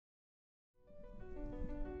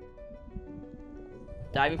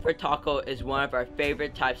Diving for tako is one of our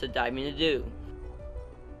favorite types of diving to do.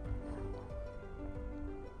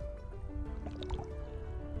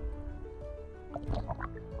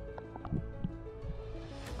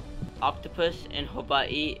 Octopus in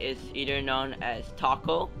Hawaii is either known as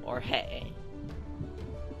tako or he'e.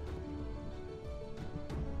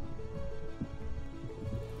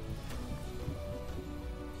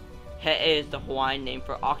 He'e is the Hawaiian name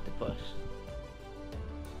for octopus.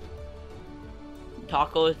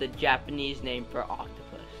 Tako is the Japanese name for octopus.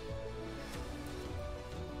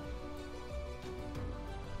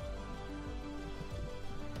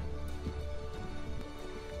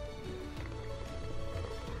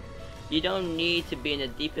 You don't need to be in the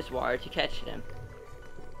deepest water to catch them.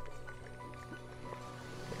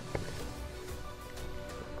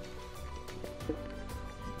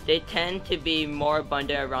 They tend to be more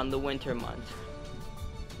abundant around the winter months.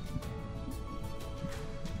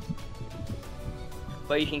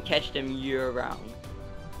 But you can catch them year-round.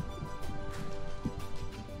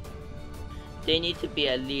 They need to be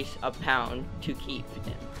at least a pound to keep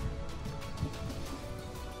them.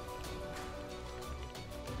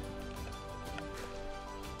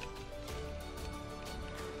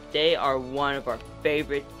 They are one of our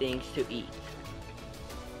favorite things to eat.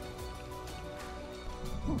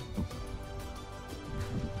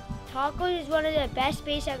 Tacos is one of the best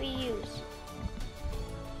baits that we use.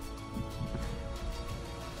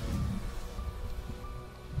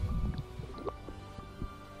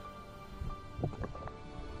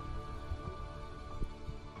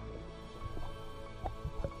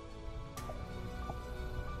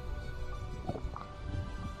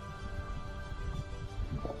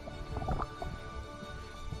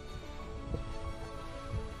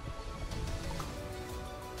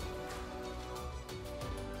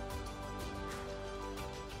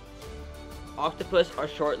 Octopus are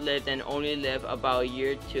short-lived and only live about a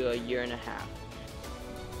year to a year and a half.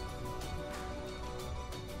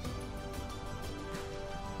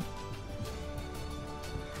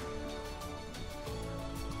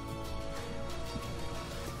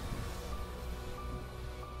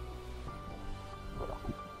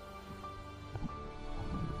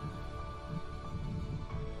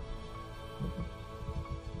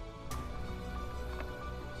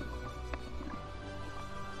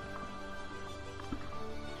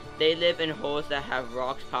 They live in holes that have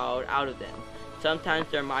rocks piled out of them. Sometimes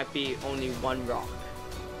there might be only one rock.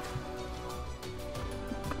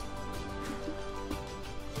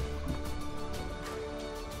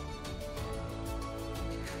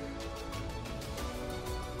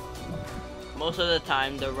 Most of the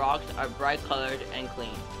time, the rocks are bright colored and clean,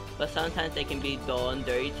 but sometimes they can be dull and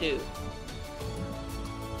dirty too.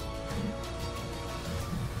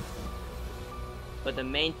 But the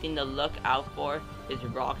main thing to look out for is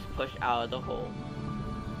rocks pushed out of the hole.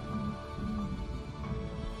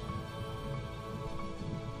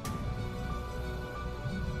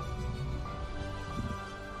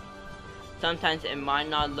 Sometimes it might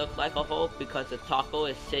not look like a hole because the tako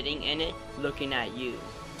is sitting in it looking at you.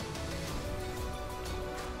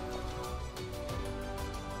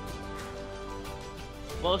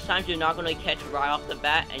 Most times you're not going to catch right off the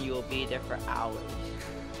bat and you will be there for hours.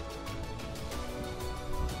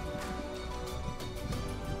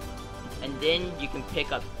 And then you can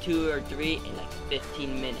pick up 2 or 3 in like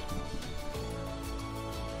 15 minutes.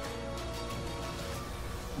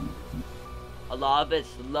 A lot of it's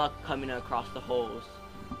luck coming across the holes.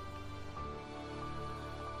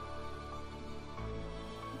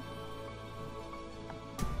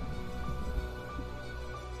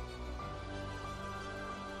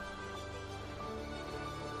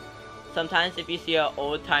 Sometimes if you see an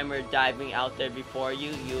old timer diving out there before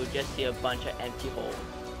you, you'll just see a bunch of empty holes.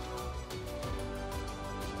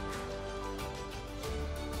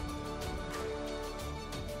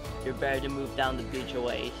 You're better to move down the beach a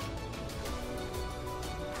ways.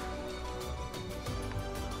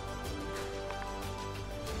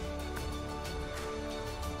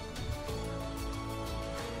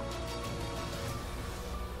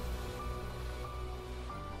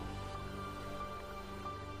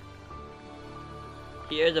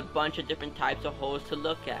 Here's a bunch of different types of holes to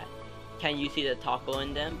look at. Can you see the tako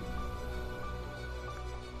in them?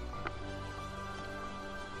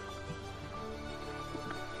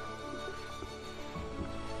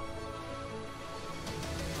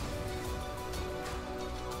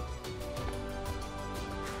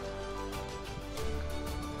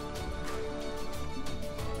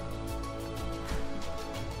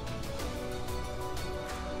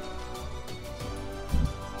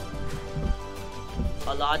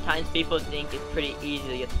 A lot of times people think it's pretty easy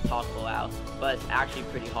to get the tako out, but it's actually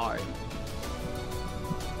pretty hard.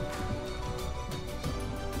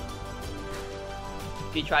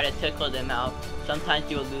 If you try to tickle them out,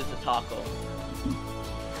 sometimes you will lose the tako.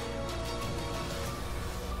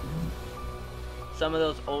 Some of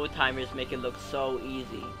those old timers make it look so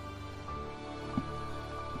easy.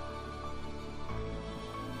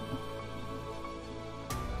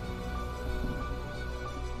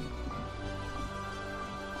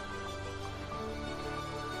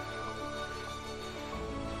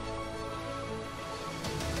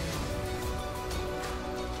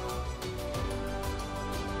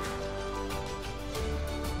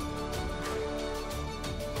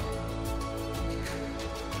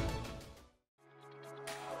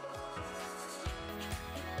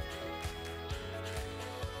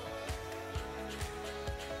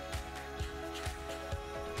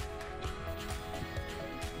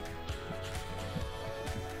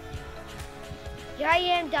 Here I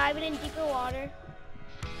am diving in deeper water.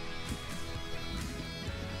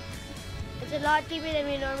 It's a lot deeper than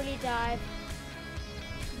we normally dive.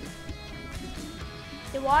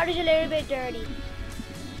 The water's a little bit dirty.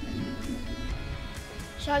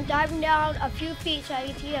 So I'm diving down a few feet so I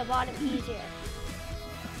can see the bottom easier.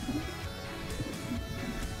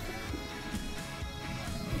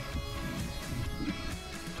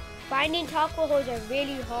 Finding tako holes are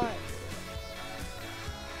really hard.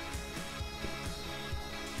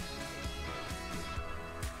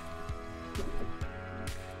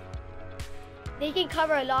 They can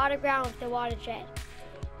cover a lot of ground with the water jet.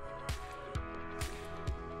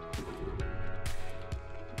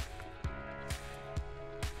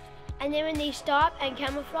 And then when they stop and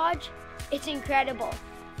camouflage, it's incredible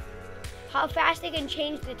how fast they can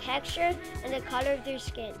change the texture and the color of their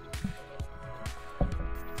skin.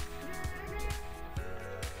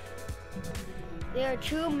 They are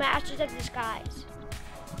true masters of disguise.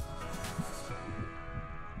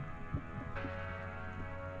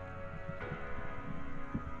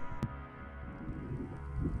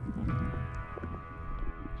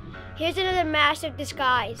 Here's another massive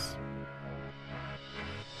disguise.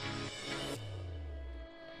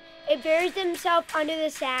 It buries themselves under the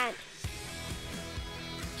sand,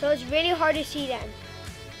 so it's really hard to see them.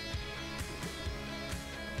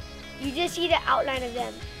 You just see the outline of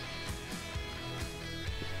them.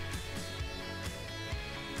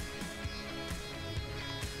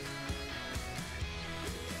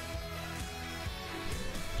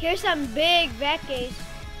 Here's some big vekkes.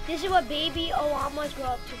 This is what baby owamas grow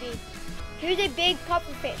up to be. Here's a big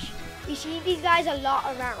pufferfish. You see these guys a lot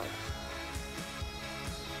around.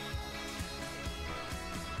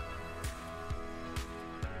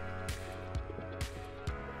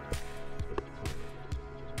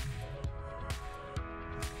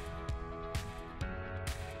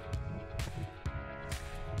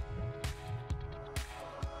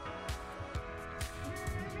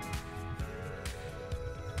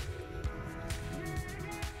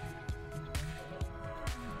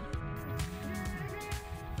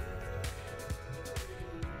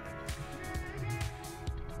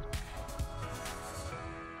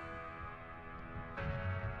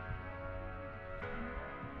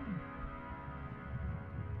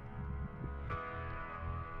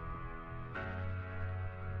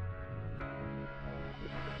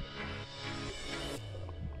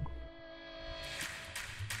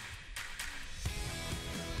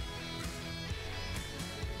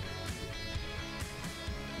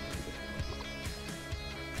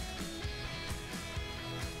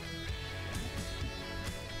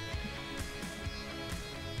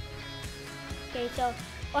 Okay, so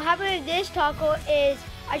what happened with this tako is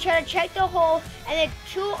I tried to check the hole and then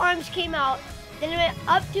 2 arms came out. Then I went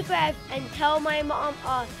up to Bev and tell my mom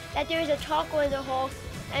that there was a tako in the hole.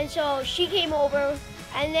 And so she came over,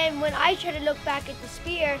 and then when I tried to look back at the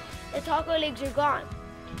spear, the tako legs are gone.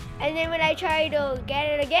 And then when I tried to get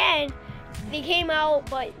it again, they came out,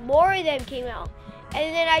 but more of them came out.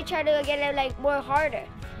 And then I tried to get it like more harder.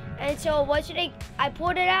 And so once I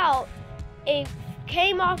pulled it out, it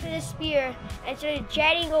came off of the spear and started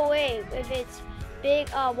jetting away with its big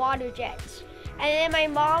water jets. And then my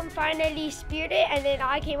mom finally speared it, and then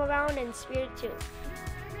I came around and speared it too.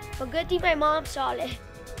 But good thing my mom saw it.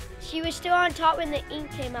 She was still on top when the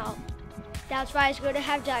ink came out. That's why it's good to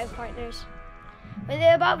have dive partners. When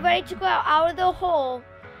they're about ready to go out of the hole,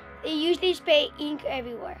 they usually spray ink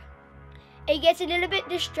everywhere. It gets a little bit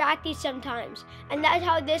distracting sometimes, and that's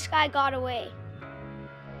how this guy got away.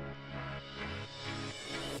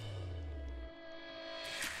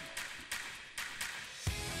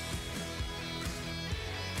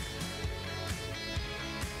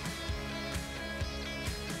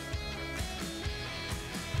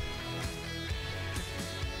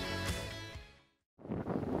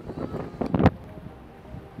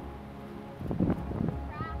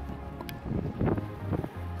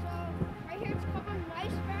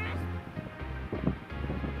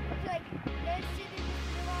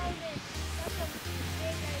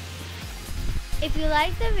 If you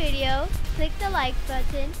liked the video, click the like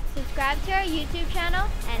button, subscribe to our YouTube channel,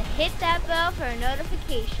 and hit that bell for a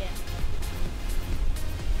notification.